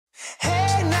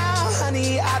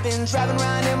I've been driving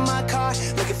around in my car,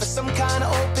 looking for some kind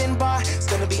of open bar. It's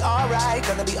gonna be alright,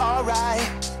 gonna be alright.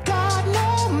 Got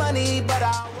no money, but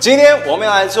I. 今天我们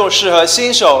要来做适合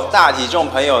新手大体重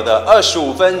朋友的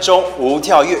25分钟无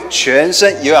跳跃全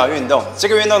身有氧运动。这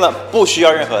个运动呢，不需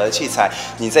要任何的器材，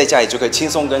你在家里就可以轻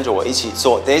松跟着我一起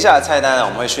做。等一下的菜单呢，我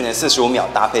们会训练45秒，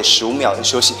搭配15秒的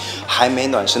休息。还没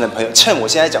暖身的朋友，趁我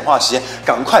现在讲话的时间，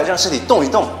赶快让身体动一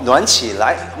动，暖起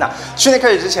来。那训练开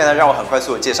始之前呢，让我很快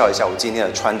速的介绍一下我今天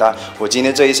的穿搭。我今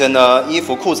天这一身呢，衣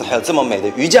服、裤子还有这么美的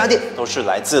瑜伽垫，都是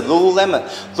来自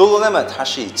lululemon。lululemon 它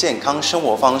是以健康生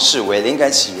活方式为灵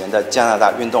感起源的加拿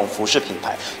大运动服饰品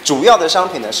牌，主要的商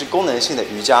品呢是功能性的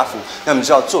瑜伽服。那我们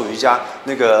知道做瑜伽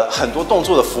那个很多动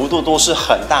作的幅度都是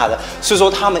很大的，所以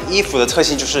说他们衣服的特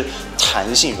性就是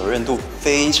弹性柔韧度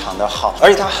非常的好，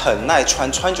而且它很耐穿，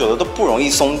穿久了都不容易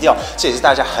松掉，这也是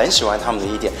大家很喜欢他们的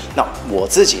一点。那我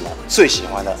自己呢最喜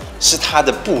欢的是它的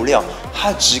布料，它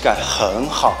的质感很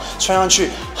好，穿上去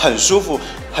很舒服。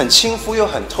很亲肤又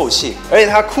很透气，而且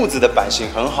它裤子的版型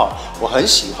很好，我很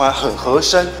喜欢，很合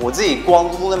身。我自己光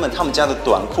lululemon 他们家的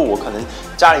短裤，我可能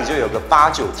家里就有个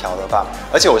8、9条了吧。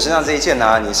而且我身上这一件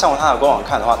呢，你上它的官网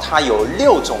看的话，它有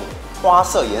6种花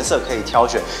色颜色可以挑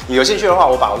选。你有兴趣的话，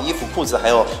我把我衣服、裤子还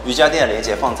有瑜伽垫的链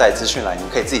接放在资讯栏，你们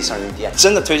可以自己上去点。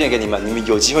真的推荐给你们，你们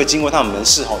有机会经过他们门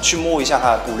市去摸一下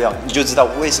它的布料，你就知道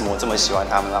为什么我这么喜欢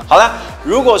他们了。好了，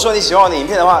如果说你喜欢我的影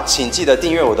片的话，请记得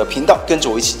订阅我的频道，跟着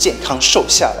我一起健康瘦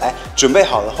下来。准备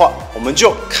好的话，我们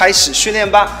就开始训练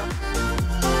吧。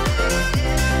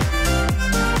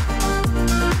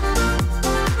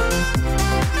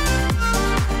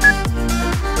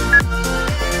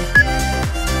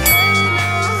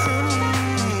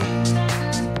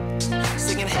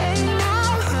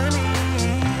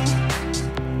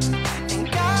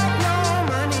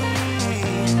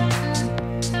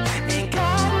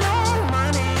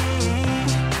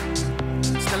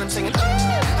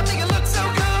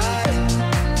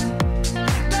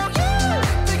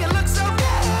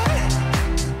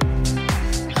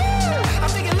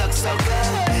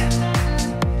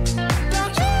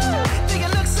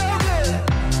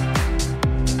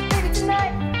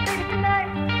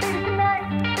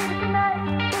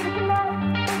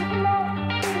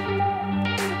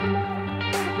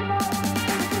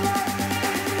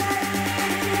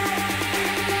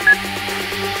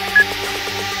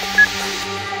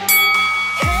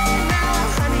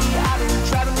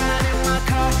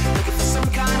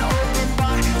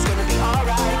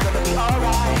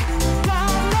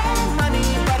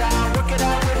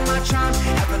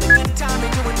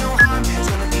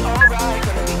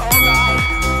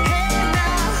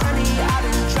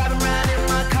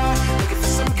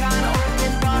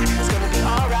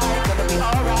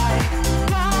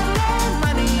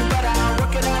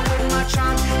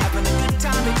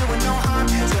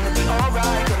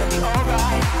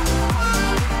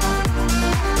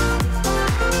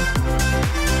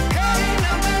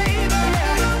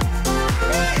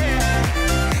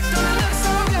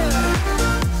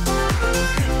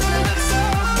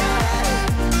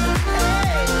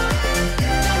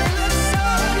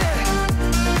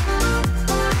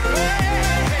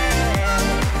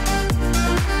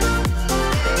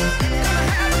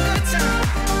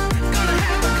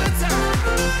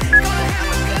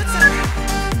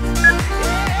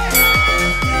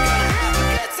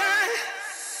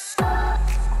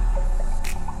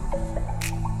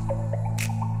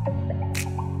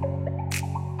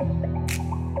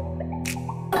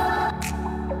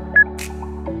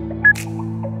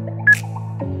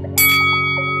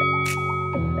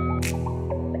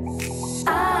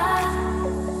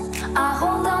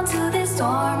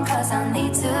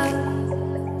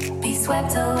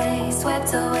Swept away,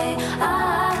 swept away.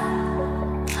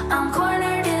 I'm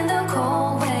cornered in the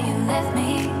cold where you left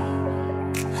me.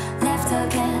 Left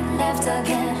again, left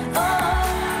again. Oh,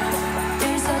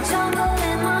 there's a jungle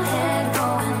in my head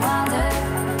going wilder,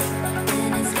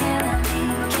 and it's killing me,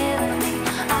 killing me.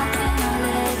 I cannot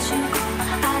let you go.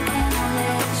 I cannot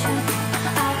let you go.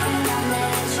 I cannot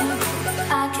let you go.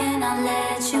 I cannot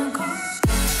let you go.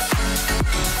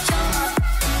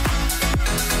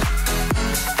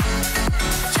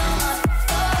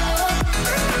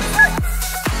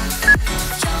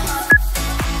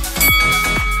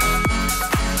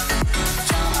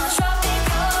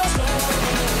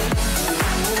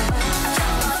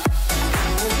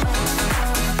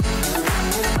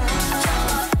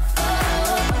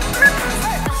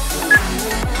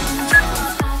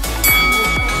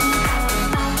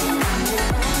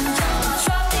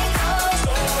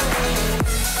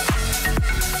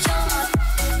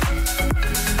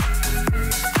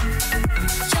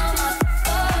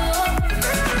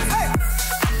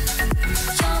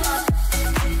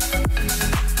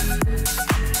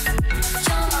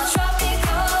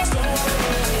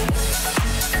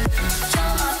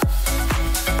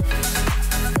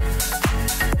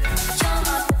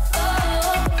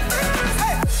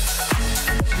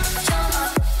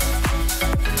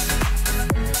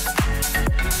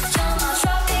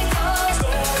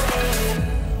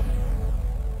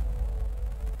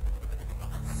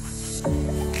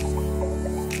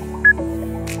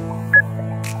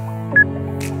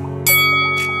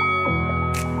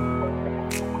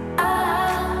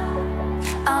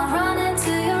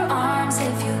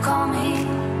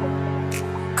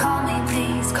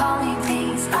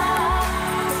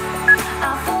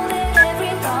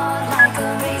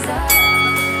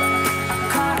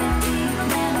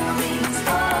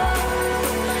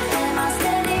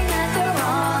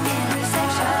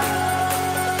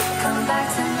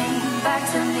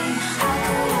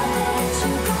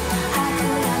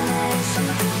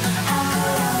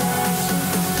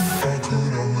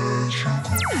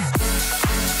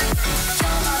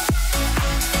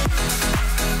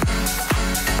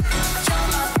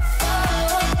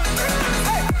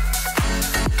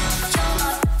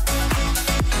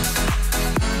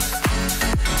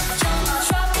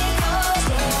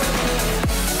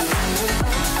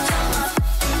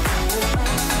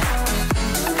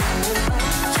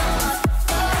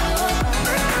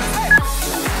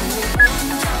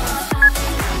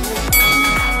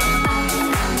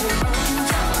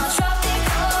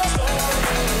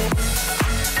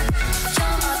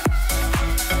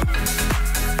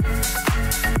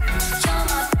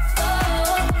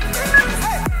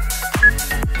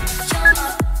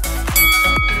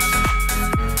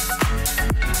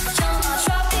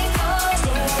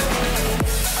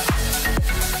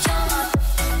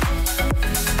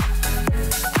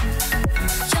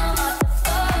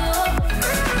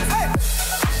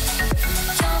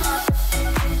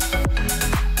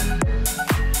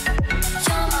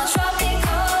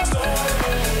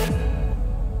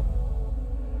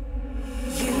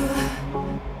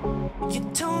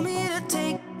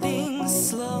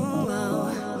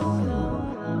 slow.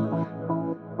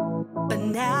 But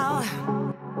now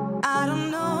I don't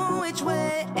know which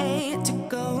way to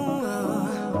go.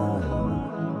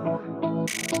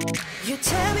 You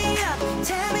tear me up,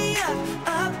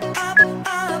 up, up,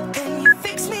 up, and you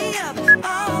fix me up,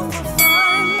 all for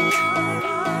fun.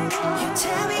 You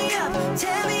tear me up,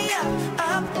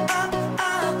 up, up,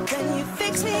 up, and you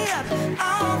fix me up,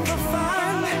 all for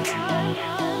fun.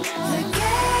 The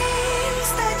games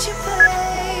that you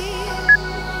play,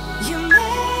 you're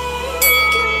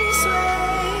making me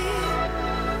sway.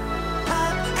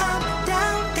 Up, up,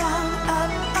 down, down,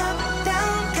 up, up,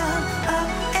 down, down, up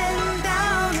and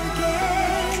down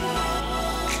again.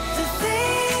 The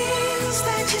things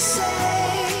that you say,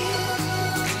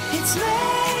 it's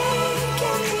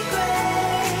making me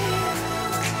gray.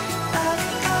 Up,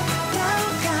 up, down,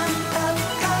 down, up,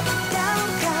 up, down,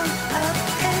 down, up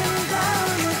and down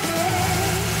again.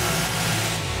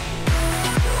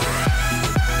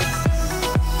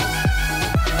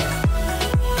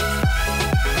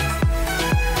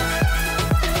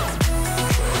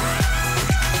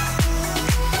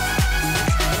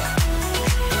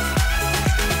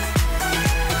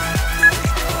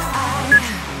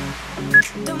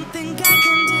 I don't think I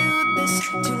can do this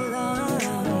too long.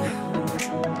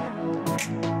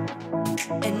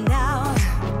 And now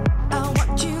I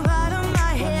want you out of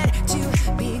my head to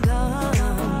be gone.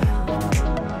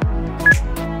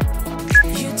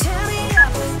 You tear me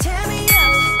up,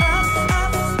 up,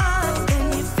 up, up, and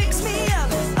you fix me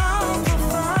up, all for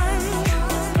fun.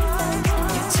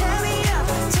 You tear me up,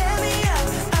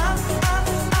 up, up,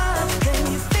 up, then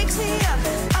you fix me up,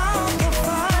 all for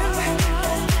fun.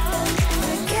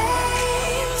 The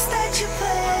games that you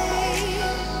play,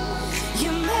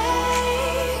 you're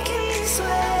making me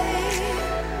sway.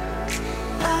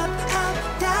 Up, up,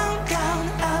 down, down,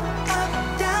 up, up,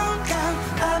 down, down,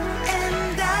 up and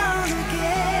down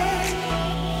again.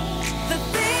 The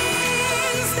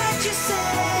things that you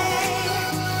say,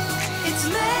 it's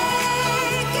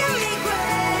making me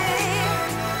gray.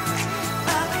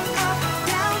 Up, up,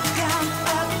 down, down,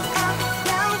 up, up,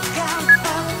 down, down,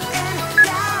 up and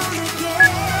down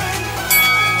again.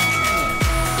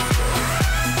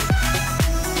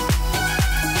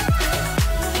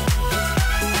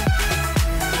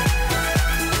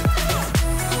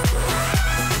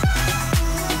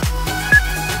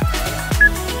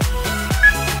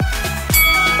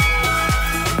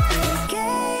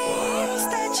 Games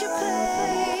that you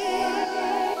play,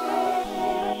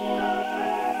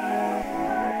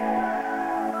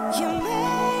 you're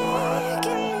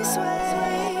making me sway.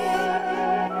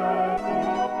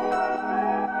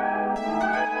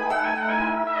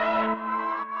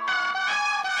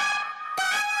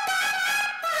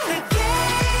 The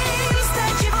games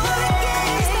that you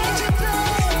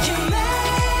play, you're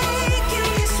making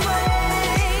me sway.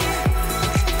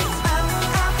 Up,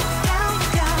 up, down,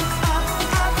 down, up,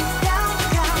 up, down,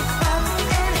 down, up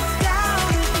and down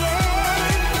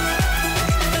again.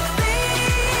 The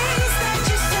things that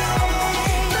you say,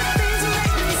 the things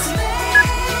make me sway,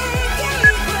 making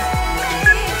me gray.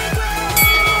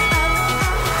 Up,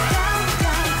 up, down,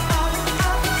 down, up,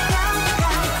 up, down,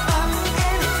 down, up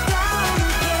and down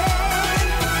again.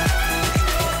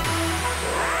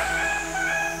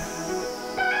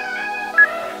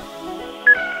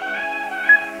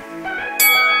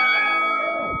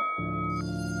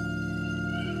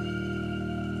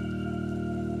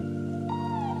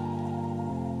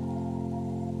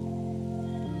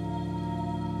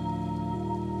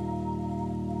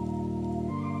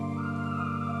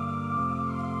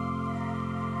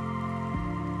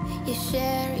 You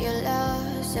share your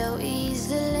love so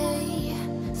easily,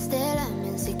 still I'm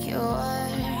insecure.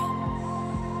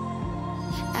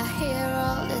 I hear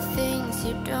all the things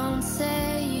you don't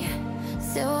say,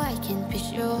 so I can be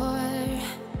sure.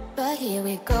 But here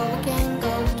we go again,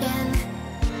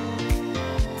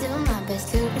 do my best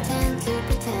to pretend,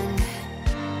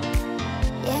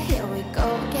 yeah, here we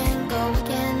go again,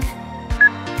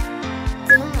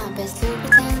 do my best to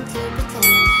pretend,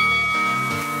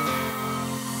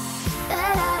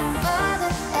 that I don't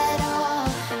bother at all,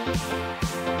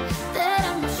 that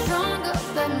I'm stronger,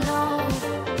 but no,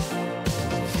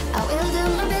 I will do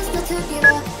my best not to give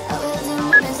up, I will do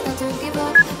my best not to give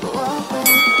up.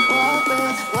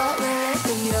 But what will it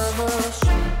be of us?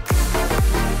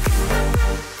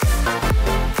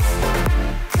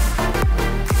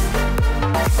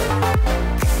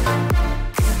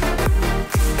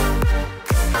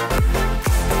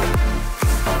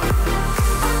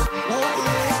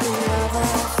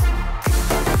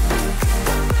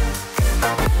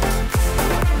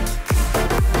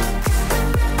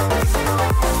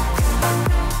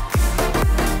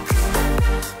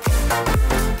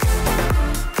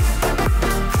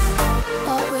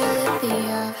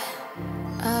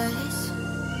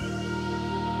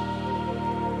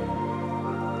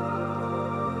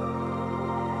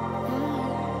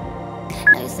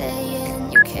 Now you're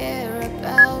saying you care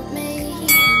about me,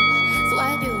 so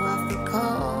why do I feel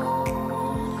cold?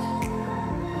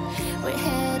 We're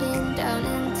heading down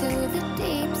into the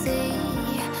deep sea.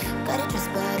 Gotta trust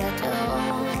but I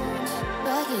don't.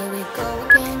 But here we go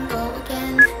again, go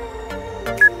again.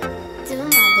 Do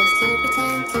my best to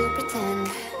pretend.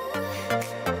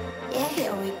 Yeah,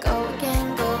 here we go again,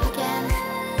 go again.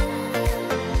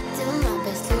 Do my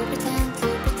best to pretend.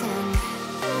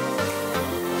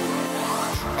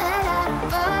 That I don't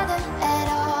bother at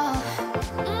all.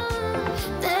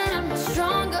 That I'm not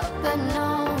stronger, but no.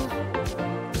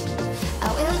 I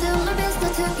will do my best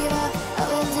not to give up. I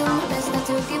will do my best not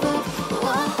to give up.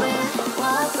 What will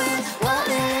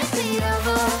it be of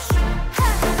us?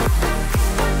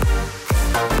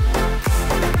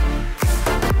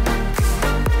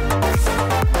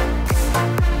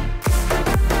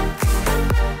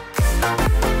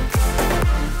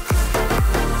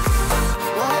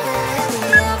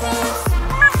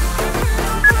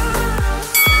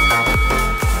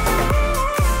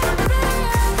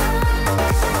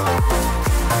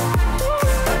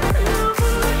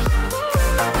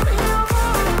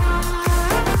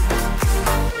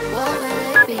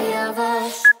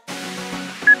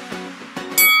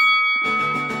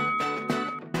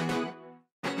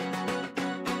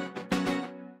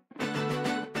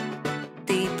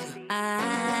 Deep blue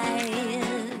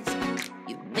eyes,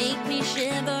 you make me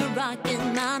shiver,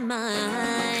 rocking my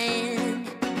mind.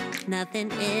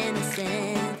 Nothing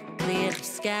innocent, clear the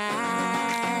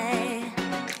sky.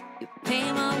 You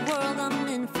paint my world, I'm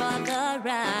in for the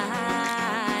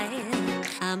ride.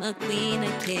 I'm a queen,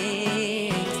 a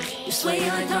king. You sway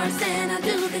like Tarzan, I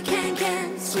do the can.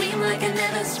 Scream like I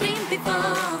never screamed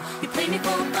before. You play me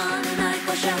for fun and I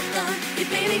go shotgun. You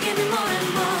baby give me more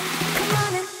and more. Come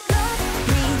on and love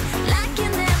me like you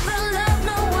never loved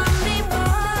no one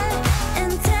before.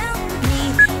 And tell me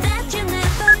that you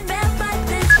never felt like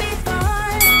this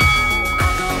before. I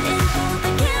go in for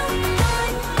the kill, boy.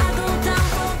 I go down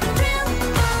for the thrill,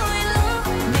 boy. Love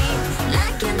me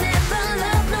like you never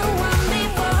loved no one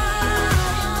before.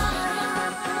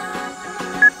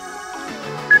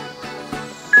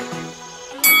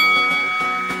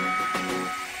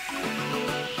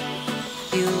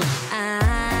 You and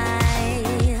I,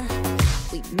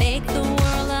 we make the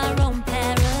world our own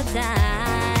paradise.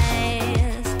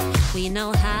 We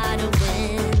know how to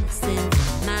win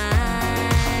simple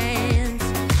minds.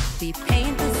 We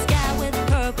paint the sky with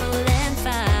purple and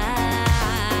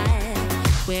fire.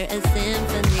 We're a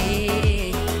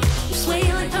symphony. You sway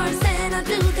like Tarzan, I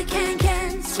do the can.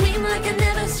 Scream like I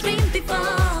never screamed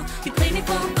before. You play me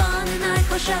for fun and I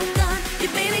go shotgun. You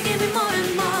baby give me more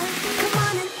and more. Come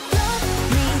on and love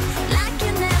me like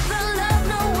you never loved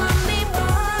no one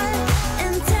before.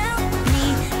 And tell me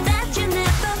that you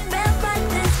never felt like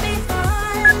this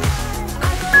before.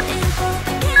 I go in for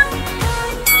the kill,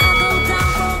 boy. I go down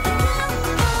for the thrill,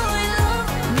 boy. Love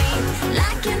me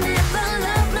like you never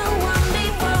loved no one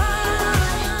before.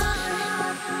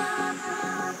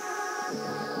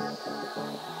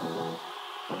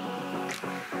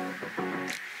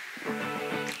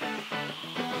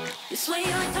 You sway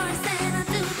like Tarzan, I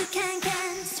do the can.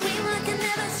 Scream like I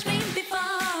never screamed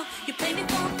before. You play me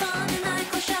for fun and I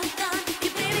go shotgun. You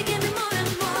baby give me more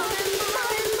and more and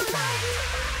more and more.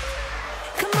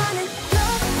 Come on and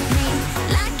love me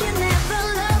like you never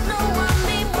loved no one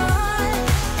before.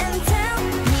 And tell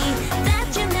me that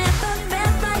you never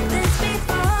felt like this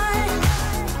before.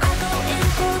 I go in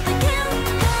for the kill,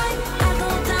 boy. I go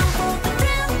down for the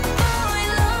thrill, boy.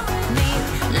 Love me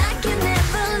like you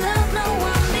never loved no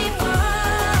one before.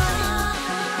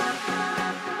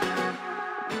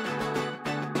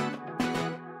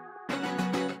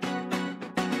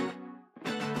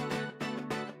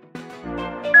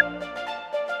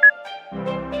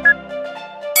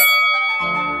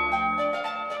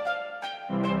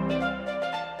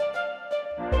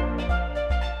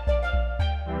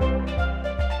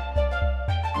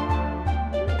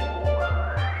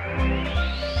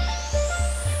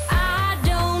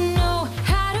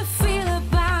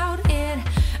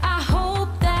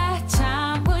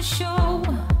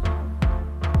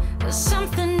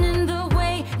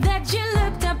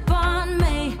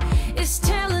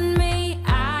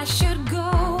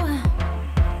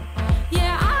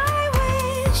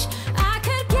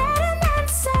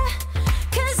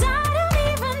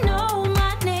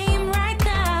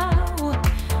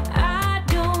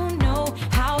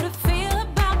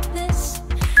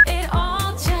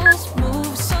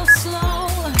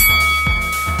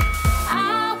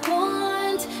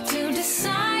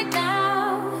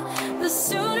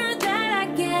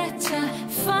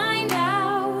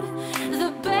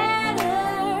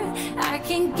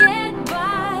 can get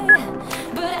by,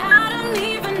 but I don't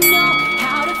even know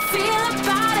how to feel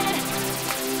about it.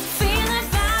 Feel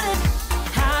about it,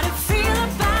 how to feel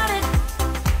about it.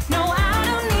 No, I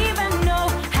don't even know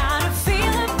how to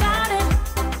feel about it.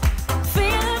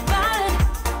 Feel about it,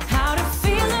 how to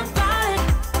feel about it.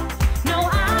 No,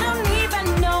 I don't even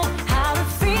know how to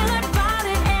feel about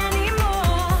it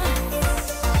anymore.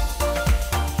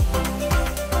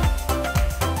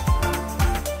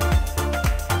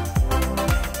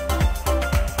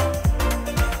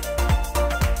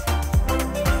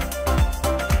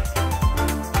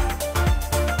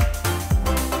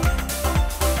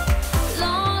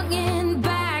 Longing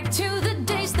back to the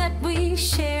days that we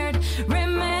shared.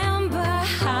 Remember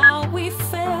how we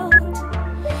felt,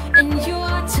 and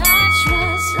your touch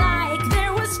was like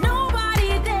there was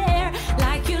nobody there,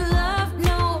 like you loved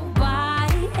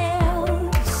nobody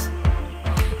else.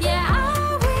 Yeah,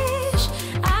 I wish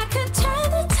I could turn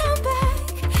the time back.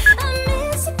 I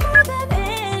miss it more than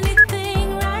anything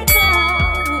right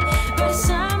now, but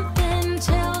something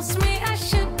tells me I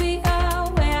should be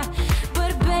aware.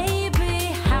 But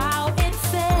baby, how it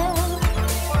felt.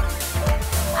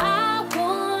 I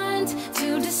want to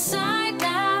decide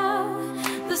now.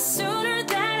 The sooner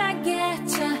that I get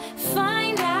to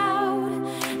find out,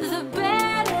 the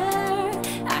better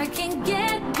I can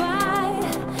get by.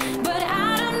 But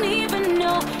I don't even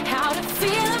know how to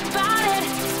feel about it.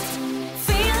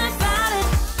 Feel about it,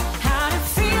 how to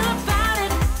feel about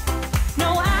it. No,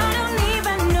 I don't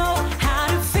even know how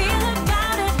to feel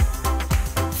about it.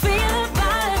 Feel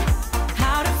about it,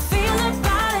 how to feel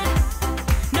about it.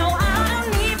 No, I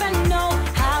don't even know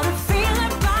how to feel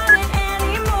about it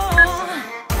anymore.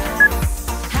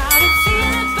 How to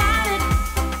feel about it.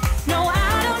 No,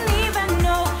 I don't even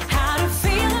know how to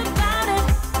feel about it.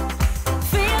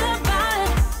 Feel about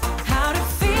it, how to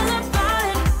feel about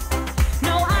it.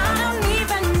 No, I don't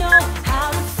even know how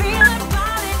to feel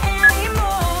about it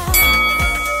anymore.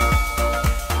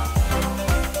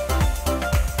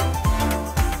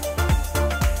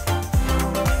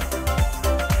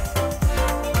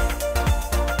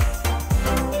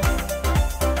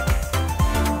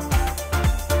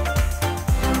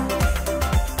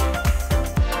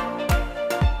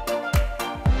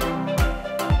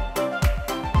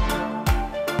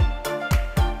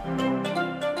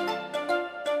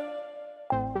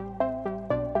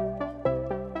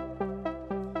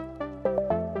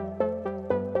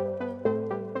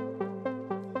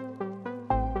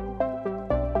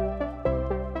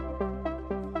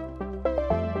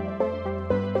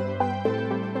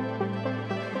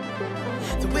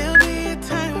 There will be a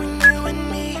time when you and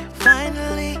me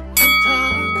finally can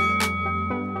talk.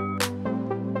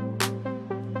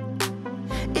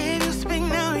 If you speak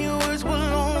now, your words will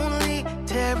only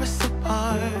tear us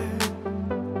apart.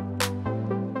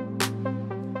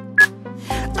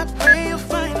 I pray you'll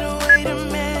find a way to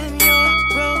mend your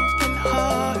broken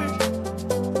heart.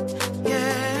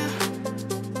 Yeah,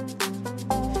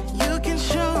 you can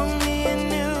show me a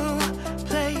new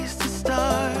place to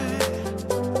start.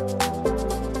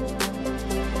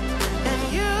 And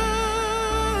you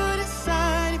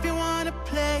decide if you wanna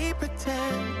play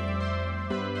pretend.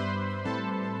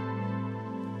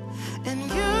 And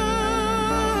you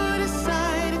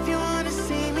decide if you wanna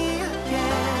see me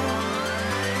again.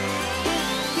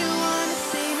 If you wanna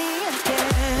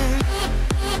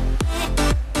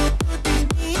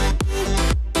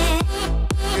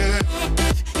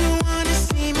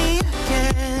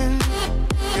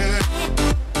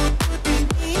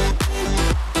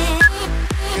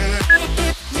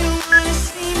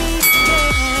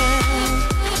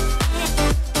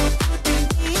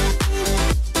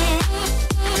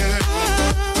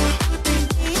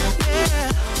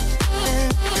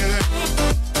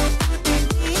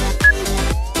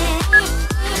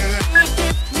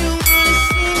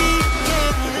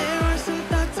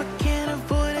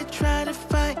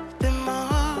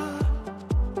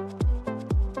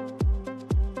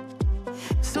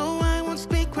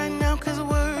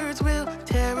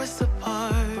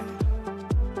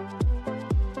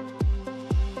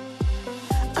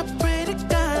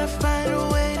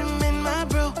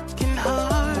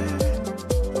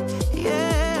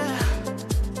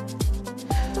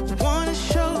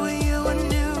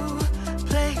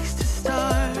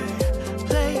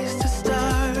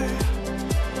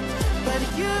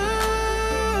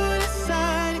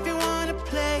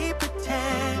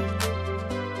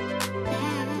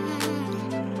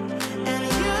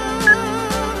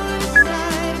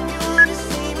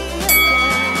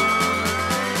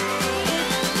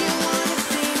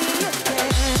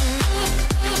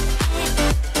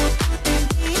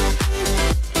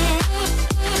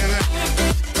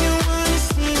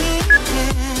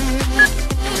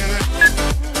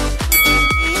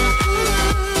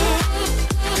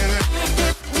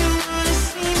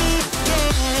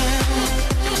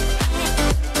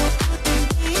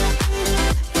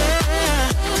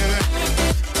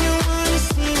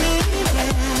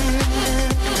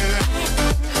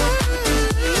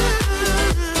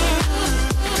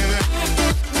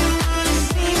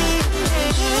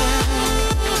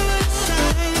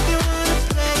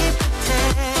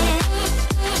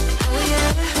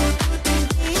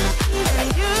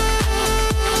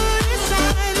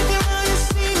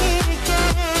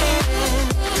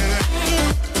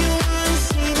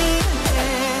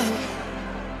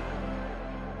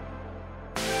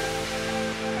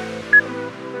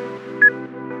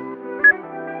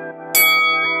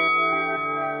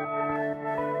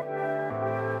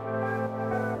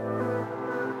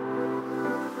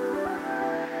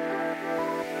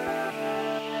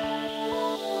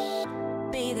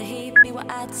Be the heat, be what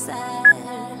I desire.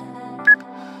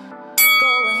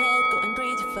 Go ahead, go and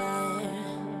breathe your fire.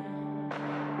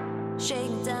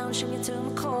 Shake me down, shake me to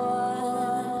my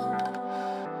core.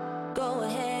 Go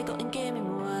ahead, go and give me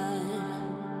more.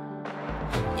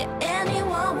 Yeah,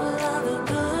 anyone will love a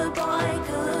good boy,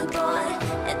 good boy.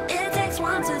 And it takes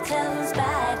one to tell us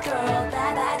bad girl,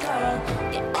 bad, bad girl.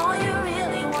 Yeah, all you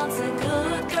really want's a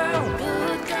good girl,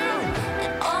 good girl.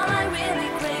 And all I really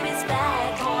crave is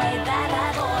bad boy, bad,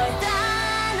 bad boy.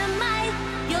 Dynamite,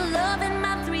 you're loving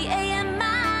my 3 a.m.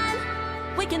 mind.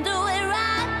 We can do it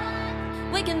right,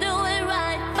 we can do it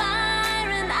right. Fire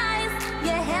and ice,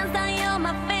 yeah, hands down, you're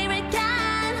my favorite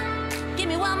kind. Give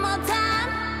me one more time,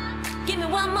 give me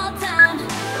one more time.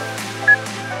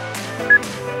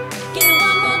 Give me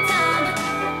one more time.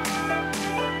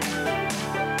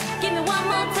 Give me one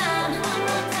more time. One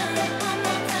more time. One more time. One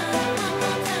more time.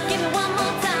 Give me one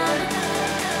more time.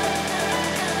 Give me one more time.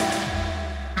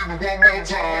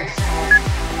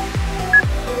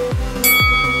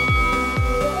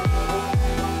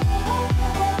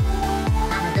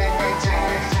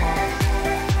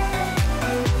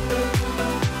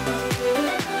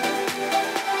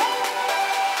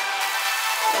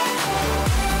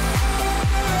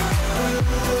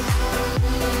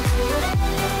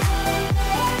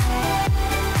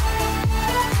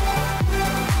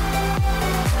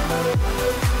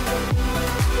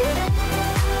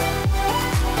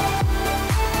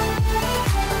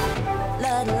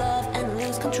 Let love and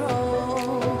lose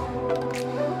control.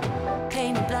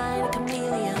 Paint me blind, a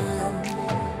chameleon.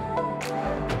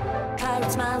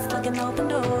 Pirate smiles like an open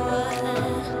door.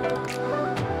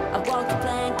 I walk the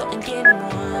plank, go and give me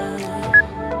more.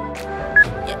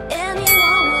 Yeah,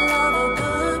 anyone will love a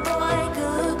good boy,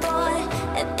 good boy.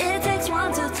 And it takes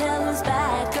one to tell us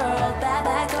bad girl, bad,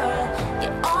 bad girl.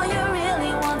 Yeah, all you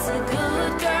really want's a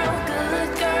good girl, good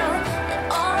girl. And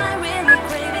all I really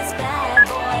crave is bad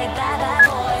boy, bad, bad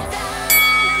boy.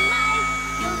 Dynamite,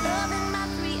 you're loving my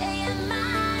 3 a.m.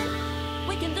 mind.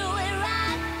 We can do it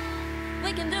right,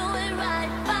 we can do it right.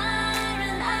 Fire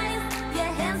and ice,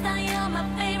 yeah, hands down, you're my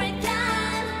favorite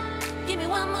kind. Give me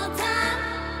one more time,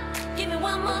 give me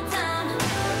one more time.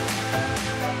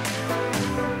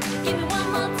 Give me one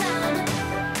more time.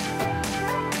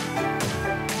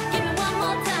 Give me one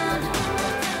more time.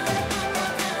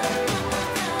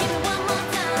 Give me one more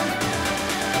time.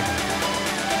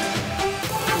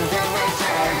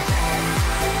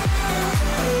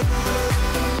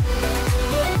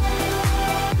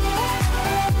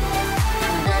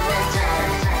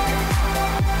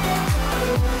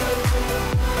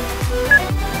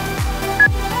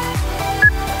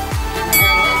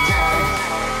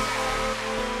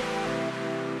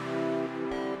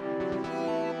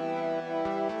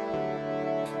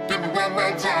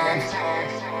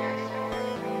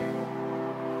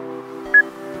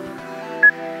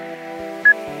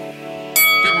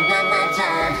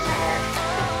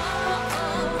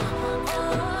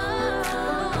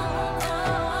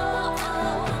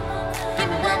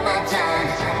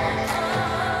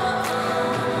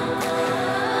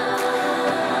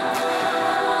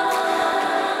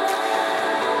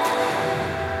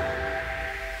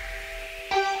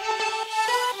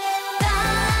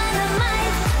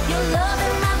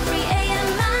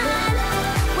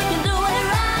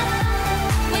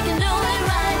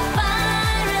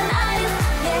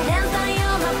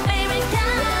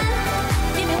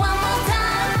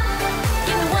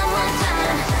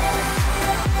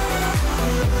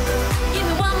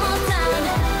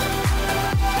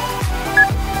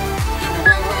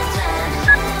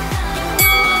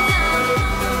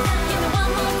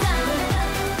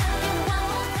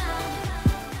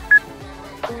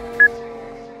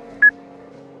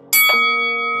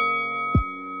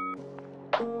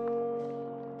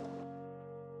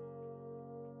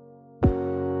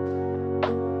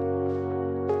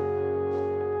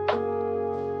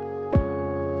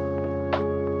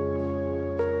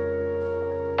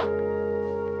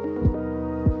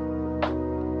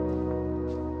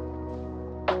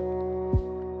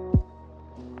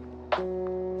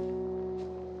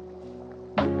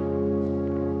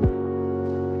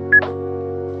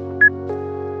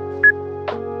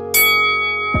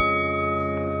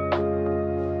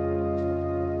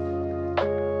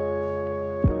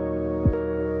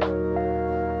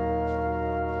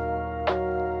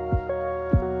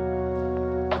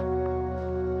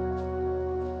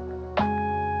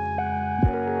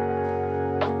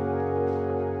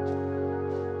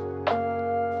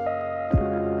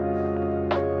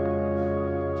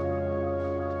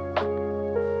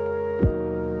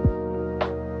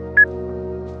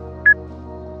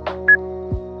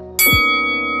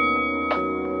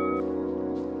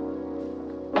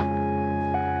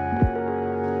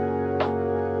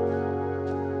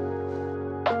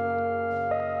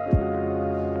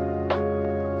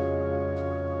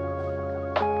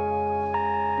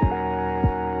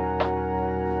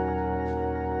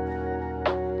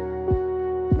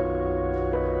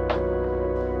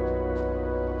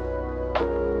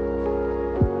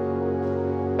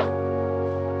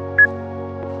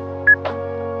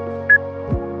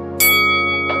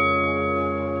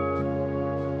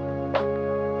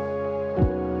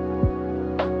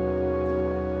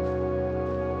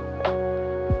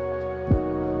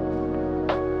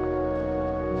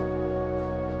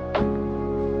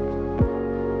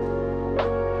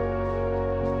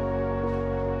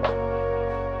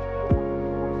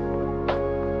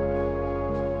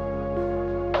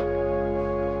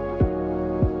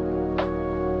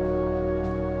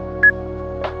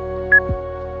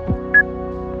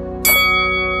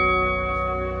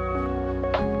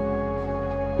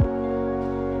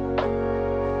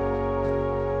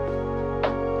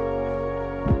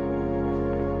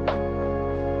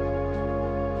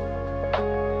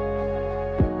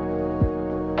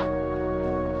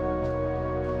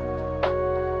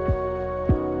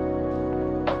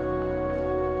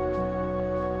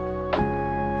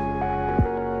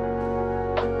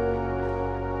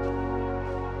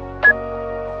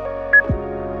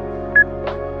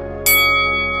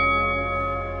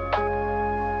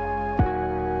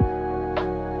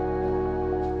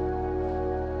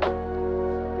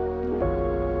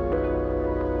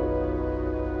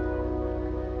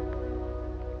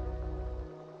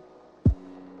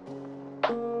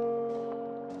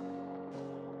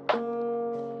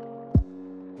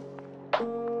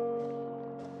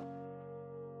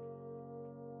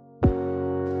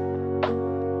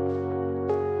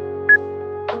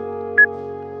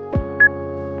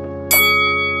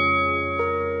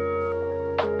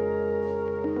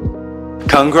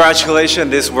 Congratulations,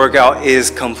 this workout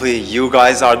is complete. You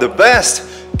guys are the best.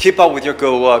 Keep up with your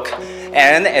good work.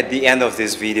 And at the end of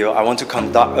this video, I want to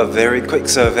conduct a very quick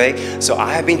survey. So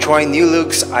I have been trying new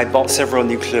looks. I bought several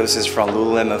new clothes from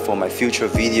lululemon for my future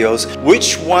videos.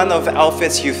 Which one of the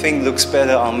outfits you think looks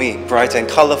better on me? Bright and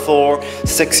colorful,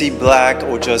 sexy black,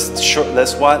 or just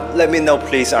shirtless one? Let me know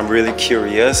please, I'm really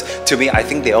curious. To me, I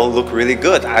think they all look really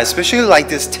good. I especially like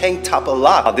this tank top a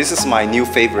lot. This is my new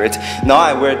favorite. Now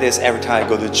I wear this every time I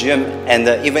go to the gym, and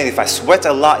even if I sweat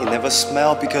a lot, it never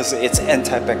smells because it's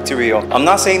antibacterial. I'm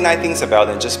not saying nice things about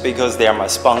them just because they are my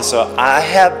sponsor. I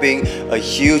have been a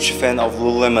huge fan of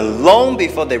lululemon long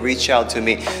before they reach out to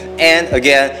me. And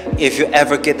again, if you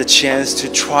ever get the chance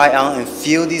to try on and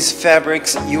feel these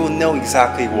fabrics, you will know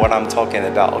exactly what I'm talking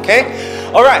about,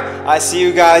 okay? Alright, I see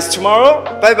you guys tomorrow.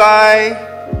 Bye bye.